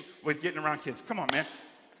fixation with getting around kids? Come on, man.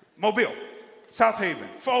 Mobile, South Haven,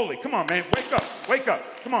 Foley. Come on, man. Wake up. Wake up.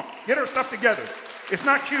 Come on. Get our stuff together. It's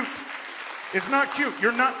not cute. It's not cute.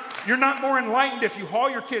 You're not more enlightened if you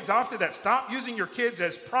haul your kids off to that. Stop using your kids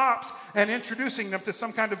as props and introducing them to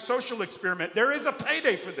some kind of social experiment. There is a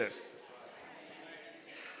payday for this.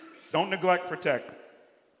 Don't neglect, protect,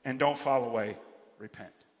 and don't fall away.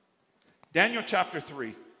 repent. Daniel chapter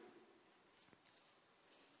 3.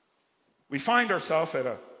 We find ourselves at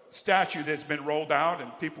a statue that's been rolled out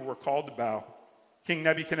and people were called to bow. King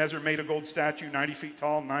Nebuchadnezzar made a gold statue 90 feet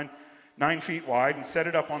tall, 9 feet wide, and set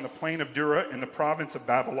it up on the plain of Dura in the province of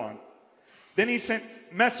Babylon. Then he sent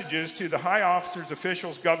messages to the high officers,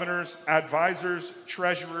 officials, governors, advisors,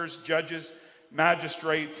 treasurers, judges,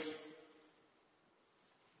 magistrates,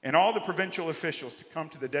 and all the provincial officials to come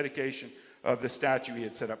to the dedication of the statue he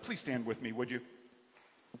had set up. Please stand with me, would you?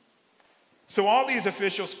 So all these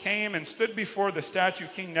officials came and stood before the statue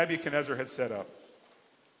King Nebuchadnezzar had set up.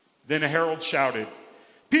 Then a herald shouted,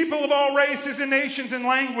 "People of all races and nations and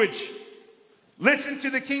language, listen to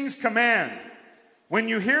the king's command. When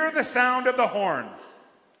you hear the sound of the horn,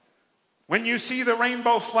 when you see the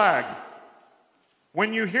rainbow flag,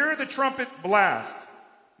 when you hear the trumpet blast,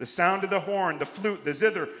 the sound of the horn, the flute, the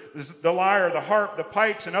zither, the lyre, the harp, the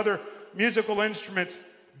pipes, and other musical instruments,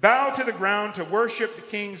 bow to the ground to worship the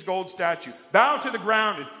king's gold statue." Bow to the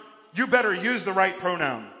ground, and you better use the right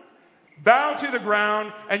pronoun. Bow to the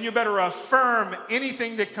ground, and you better affirm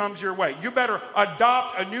anything that comes your way. You better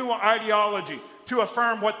adopt a new ideology to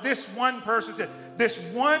affirm what this one person said. This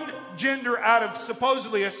one gender out of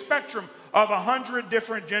supposedly a spectrum of 100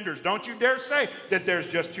 different genders. Don't you dare say that there's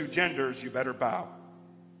just 2 genders. You better bow.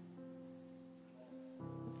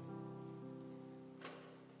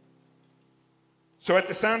 So at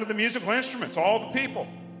the sound of the musical instruments, all the people,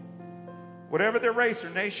 whatever their race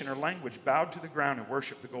or nation or language, bowed to the ground and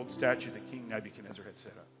worshiped the gold statue that King Nebuchadnezzar had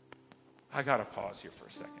set up. I got to pause here for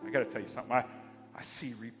a second. I got to tell you something I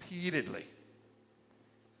see repeatedly.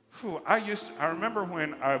 I remember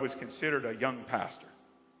when I was considered a young pastor.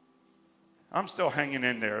 I'm still hanging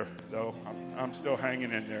in there, though. I'm still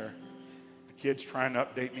hanging in there. The kids trying to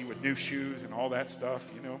update me with new shoes and all that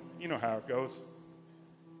stuff, You know how it goes.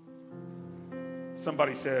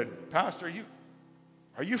 Somebody said, "Pastor,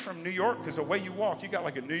 are you from New York? Because the way you walk, you got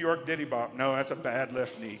like a New York ditty bop." No, that's a bad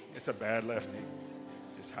left knee. It's a bad left knee.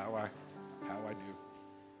 Just how I do.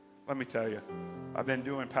 Let me tell you, I've been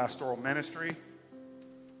doing pastoral ministry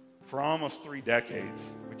for almost 3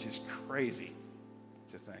 decades, which is crazy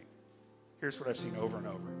to think. Here's what I've seen over and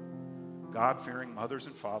over. God-fearing mothers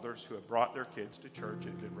and fathers who have brought their kids to church,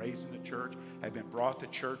 have been raised in the church, have been brought to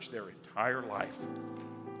church their entire life.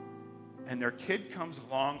 And their kid comes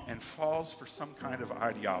along and falls for some kind of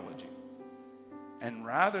ideology. And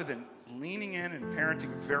rather than leaning in and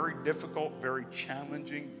parenting a very difficult, very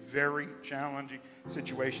challenging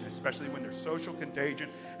situation, especially when there's social contagion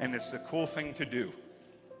and it's the cool thing to do,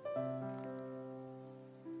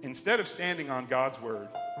 instead of standing on God's word,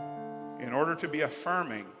 in order to be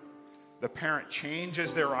affirming, the parent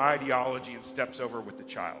changes their ideology and steps over with the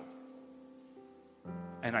child.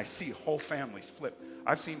 And I see whole families flip.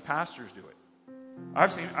 I've seen pastors do it.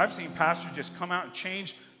 I've seen pastors just come out and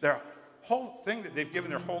change their whole thing that they've given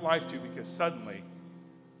their whole life to because suddenly,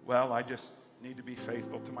 well, I just need to be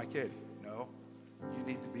faithful to my kid. No, you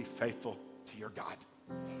need to be faithful to your God.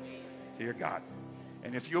 To your God.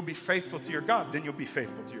 And if you'll be faithful to your God, then you'll be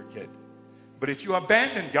faithful to your kid. But if you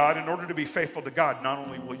abandon God in order to be faithful to God, not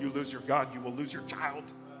only will you lose your God, you will lose your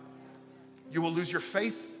child. You will lose your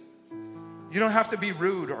faith. You don't have to be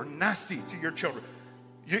rude or nasty to your children.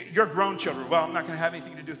 Your grown children, well, I'm not going to have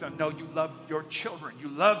anything to do with them. No, you love your children. You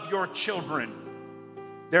love your children.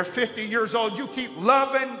 They're 50 years old. You keep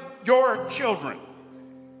loving your children.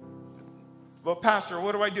 Well, Pastor,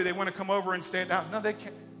 what do I do? They want to come over and stay at the house. No, they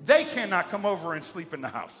can't. They cannot come over and sleep in the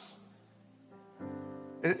house.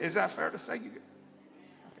 Is that fair to say? Okay.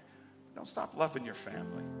 Don't stop loving your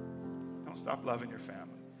family. Don't stop loving your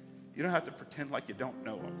family. You don't have to pretend like you don't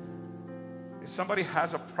know them. If somebody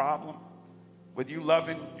has a problem with you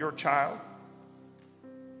loving your child,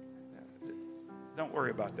 don't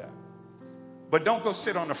worry about that. But don't go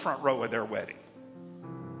sit on the front row of their wedding.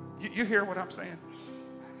 You hear what I'm saying?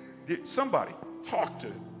 Somebody talk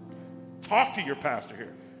to your pastor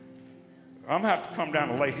here. I'm going to have to come down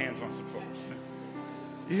and lay hands on some folks.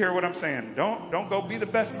 You hear what I'm saying? Don't go be the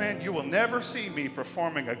best man. You will never see me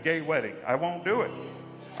performing a gay wedding. I won't do it.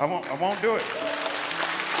 I won't do it.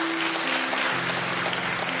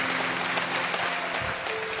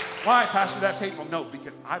 Why, Pastor, that's hateful? No,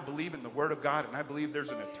 because I believe in the Word of God and I believe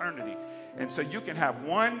there's an eternity. And so you can have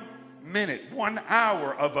 1 minute, 1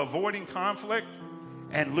 hour of avoiding conflict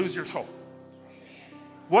and lose your soul.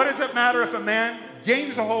 What does it matter if a man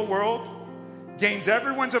gains the whole world, gains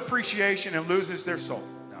everyone's appreciation, and loses their soul?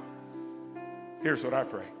 No. Here's what I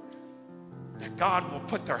pray. That God will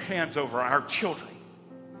put their hands over our children.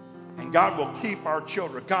 And God will keep our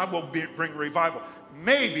children. God will bring revival.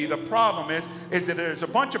 Maybe the problem is that there's a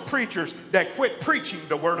bunch of preachers that quit preaching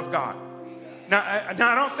the Word of God. Now, I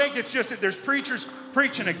don't think it's just that there's preachers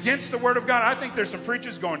preaching against the Word of God. I think there's some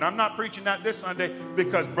preachers going, I'm not preaching that this Sunday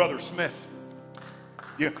because Brother Smith,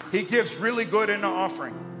 he gives really good in the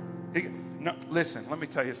offering. No, listen, let me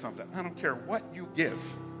tell you something. I don't care what you give.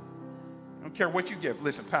 I don't care what you give.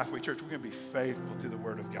 Listen, Pathway Church, we're going to be faithful to the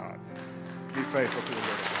Word of God. Be faithful to the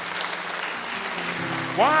Word of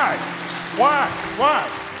God. Why?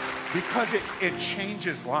 Because it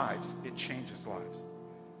changes lives. It changes lives.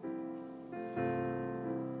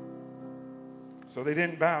 So they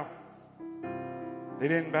didn't bow. They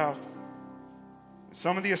didn't bow.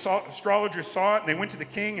 Some of the astrologers saw it, and they went to the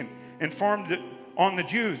king and informed on the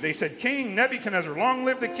Jews. They said, King Nebuchadnezzar, long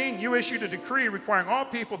live the king. You issued a decree requiring all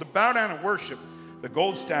people to bow down and worship the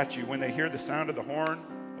gold statue when they hear the sound of the horn,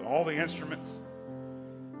 and all the instruments.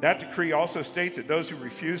 That decree also states that those who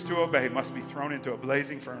refuse to obey must be thrown into a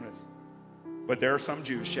blazing furnace. But there are some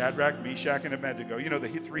Jews, Shadrach, Meshach, and Abednego, the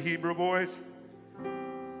 3 Hebrew boys,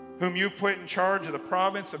 whom you've put in charge of the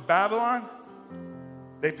province of Babylon.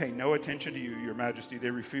 They pay no attention to you, your majesty.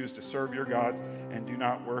 They refuse to serve your gods and do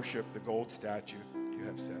not worship the gold statue you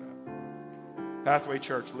have set up. Pathway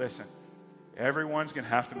Church, listen. Everyone's going to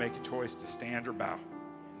have to make a choice to stand or bow.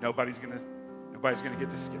 Nobody's going to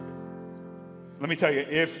get to skip it. Let me tell you,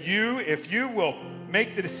 if you will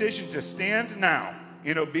make the decision to stand now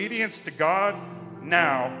in obedience to God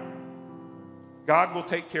now, God will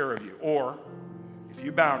take care of you. Or if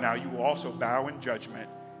you bow now, you will also bow in judgment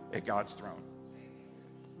at God's throne.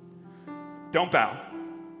 Don't bow.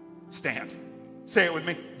 Stand. Say it with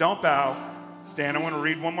me. Don't bow. Stand. I want to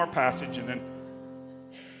read one more passage and then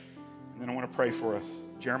I want to pray for us.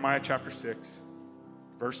 Jeremiah chapter 6,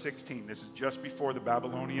 verse 16. This is just before the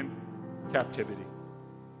Babylonian captivity.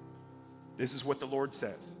 This is what the Lord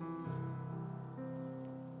says.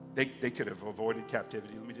 They could have avoided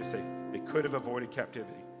captivity. Let me just say, they could have avoided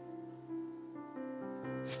captivity.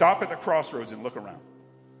 Stop at the crossroads and look around.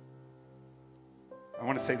 I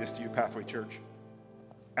want to say this to you, Pathway Church.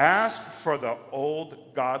 Ask for the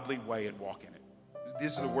old godly way and walk in it.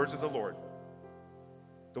 These are the words of the Lord.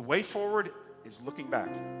 The way forward is looking back.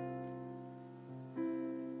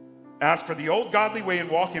 Ask for the old godly way and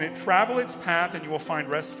walk in it. Travel its path and you will find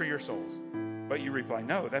rest for your souls. But you reply,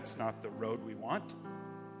 no, that's not the road we want.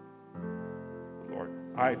 Lord,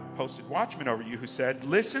 I posted watchmen over you who said,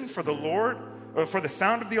 listen for the Lord, for the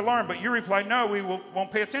sound of the alarm. But you replied, no, we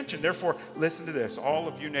won't pay attention. Therefore, listen to this. All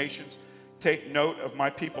of you nations, take note of my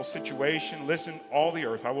people's situation. Listen, all the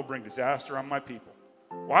earth, I will bring disaster on my people.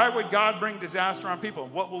 Why would God bring disaster on people?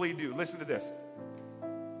 And what will he do? Listen to this.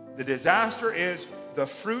 The disaster is the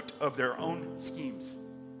fruit of their own schemes.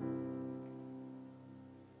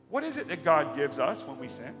 What is it that God gives us when we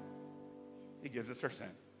sin? He gives us our sin.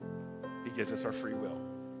 He gives us our free will.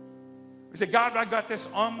 We say, God, I got this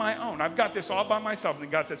on my own. I've got this all by myself. And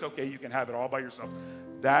then God says, okay, you can have it all by yourself.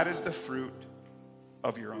 That is the fruit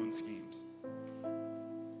of your own schemes.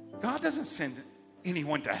 God doesn't send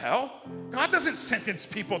anyone to hell. God doesn't sentence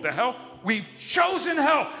people to hell. We've chosen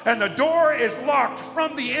hell, and the door is locked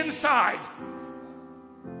from the inside.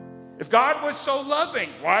 If God was so loving,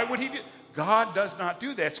 why would he do? God does not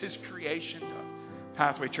do this. His creation does.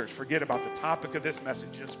 Pathway Church, forget about the topic of this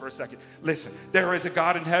message just for a second. Listen, there is a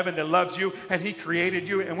God in heaven that loves you, and he created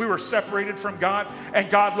you, and we were separated from God, and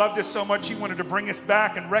God loved us so much he wanted to bring us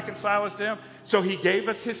back and reconcile us to him. So he gave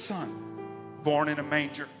us his son, born in a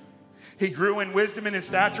manger. He grew in wisdom and in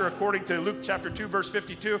stature according to Luke chapter 2, verse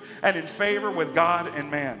 52, and in favor with God and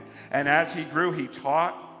man. And as he grew, he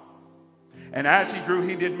taught. And as he grew,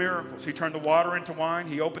 he did miracles. He turned the water into wine.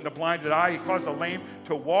 He opened the blinded eye. He caused the lame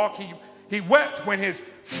to walk. He wept when his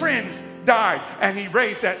friends died, and he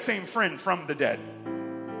raised that same friend from the dead.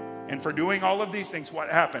 And for doing all of these things, what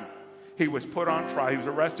happened? He was put on trial. He was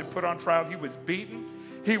arrested, put on trial. He was beaten.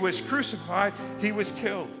 He was crucified. He was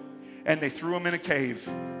killed. And they threw him in a cave.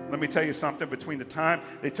 Let me tell you something. Between the time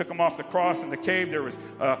they took him off the cross and the cave, there was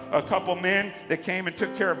a couple men that came and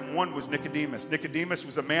took care of him. One was Nicodemus. Nicodemus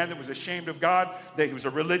was a man that was ashamed of God, that he was a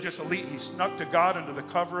religious elite. He snuck to God under the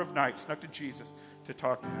cover of night, snuck to Jesus to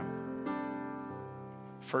talk to him.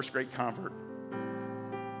 First great convert.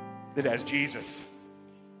 That as Jesus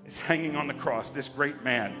is hanging on the cross, this great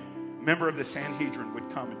man, member of the Sanhedrin,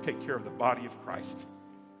 would come and take care of the body of Christ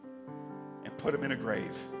and put him in a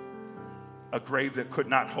grave that could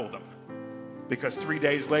not hold him. Because 3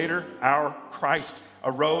 days later, our Christ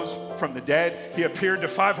arose from the dead. He appeared to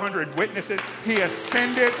 500 witnesses. He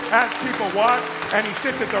ascended as people watch, and he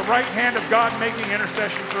sits at the right hand of God making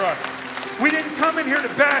intercession for us. We didn't come in here to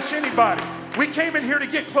bash anybody. We came in here to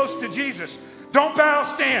get close to Jesus. Don't bow,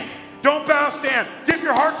 stand. Don't bow, stand. Give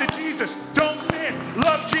your heart to Jesus. Don't sin.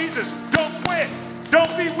 Love Jesus. Don't quit.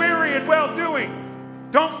 Don't be weary in well-doing.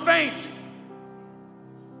 Don't faint.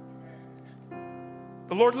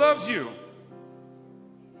 The Lord loves you.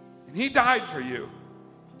 And he died for you.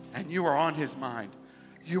 And you are on his mind.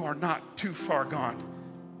 You are not too far gone.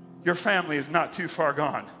 Your family is not too far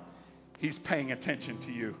gone. He's paying attention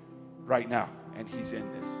to you right now. And he's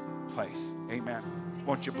in this place. Amen.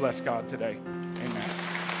 Won't you bless God today? Amen.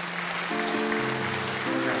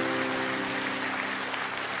 Amen.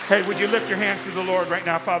 Hey, would you lift your hands to the Lord right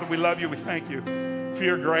now? Father, we love you. We thank you for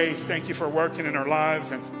your grace. Thank you for working in our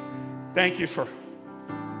lives. And thank you for,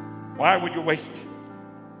 why would you waste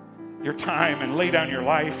your time and lay down your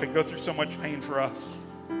life and go through so much pain for us?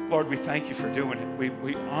 Lord, we thank you for doing it.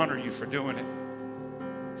 We honor you for doing it.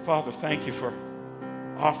 Father, thank you for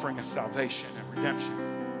offering us salvation and redemption.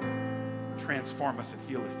 Transform us and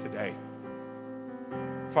heal us today.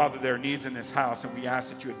 Father, there are needs in this house, and we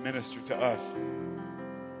ask that you administer to us.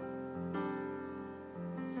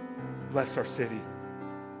 Bless our city.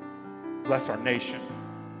 Bless our nation.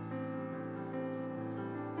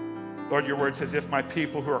 Lord, your word says, if my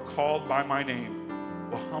people who are called by my name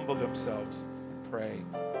will humble themselves and pray.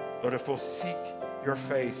 Lord, if we'll seek your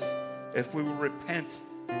face, if we will repent,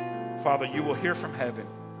 Father, you will hear from heaven.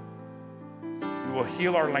 You will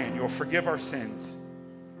heal our land. You will forgive our sins.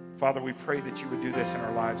 Father, we pray that you would do this in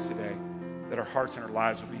our lives today, that our hearts and our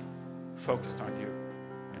lives will be focused on you.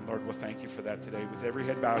 And Lord, we'll thank you for that today. With every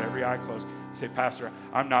head bowed, every eye closed, you say, Pastor,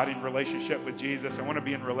 I'm not in relationship with Jesus. I want to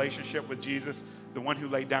be in relationship with Jesus, the one who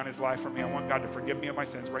laid down his life for me. I want God to forgive me of my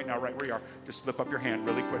sins right now, right where you are. Just slip up your hand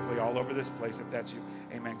really quickly all over this place if that's you.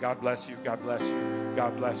 Amen. God bless you. God bless you.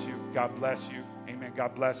 God bless you. God bless you. Amen.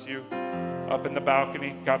 God bless you. Up in the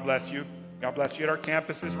balcony, God bless you. God bless you at our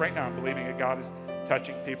campuses right now. I'm believing that God is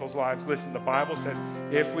touching people's lives. Listen, the Bible says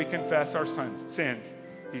if we confess our sins,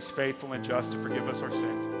 he's faithful and just to forgive us our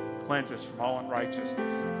sins, cleanse us from all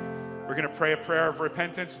unrighteousness. We're going to pray a prayer of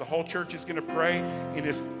repentance. The whole church is going to pray. And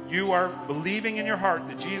if you are believing in your heart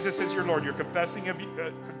that Jesus is your Lord, you're confessing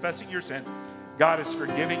your sins, God is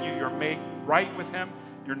forgiving you. You're made right with him.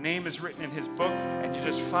 Your name is written in his book, and you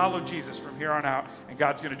just follow Jesus from here on out, and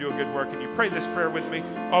God's going to do a good work. And you pray this prayer with me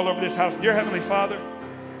all over this house. Dear Heavenly Father,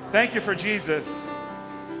 thank you for Jesus.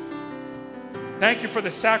 Thank you for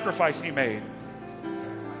the sacrifice he made.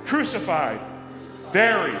 Crucified,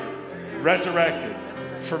 buried, resurrected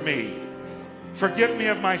for me. Forgive me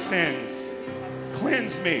of my sins.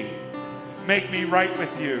 Cleanse me. Make me right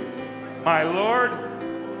with you, my Lord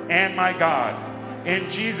and my God. In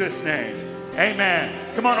Jesus' name.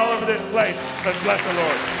 Amen. Come on all over this place. Let's bless the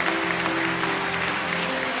Lord.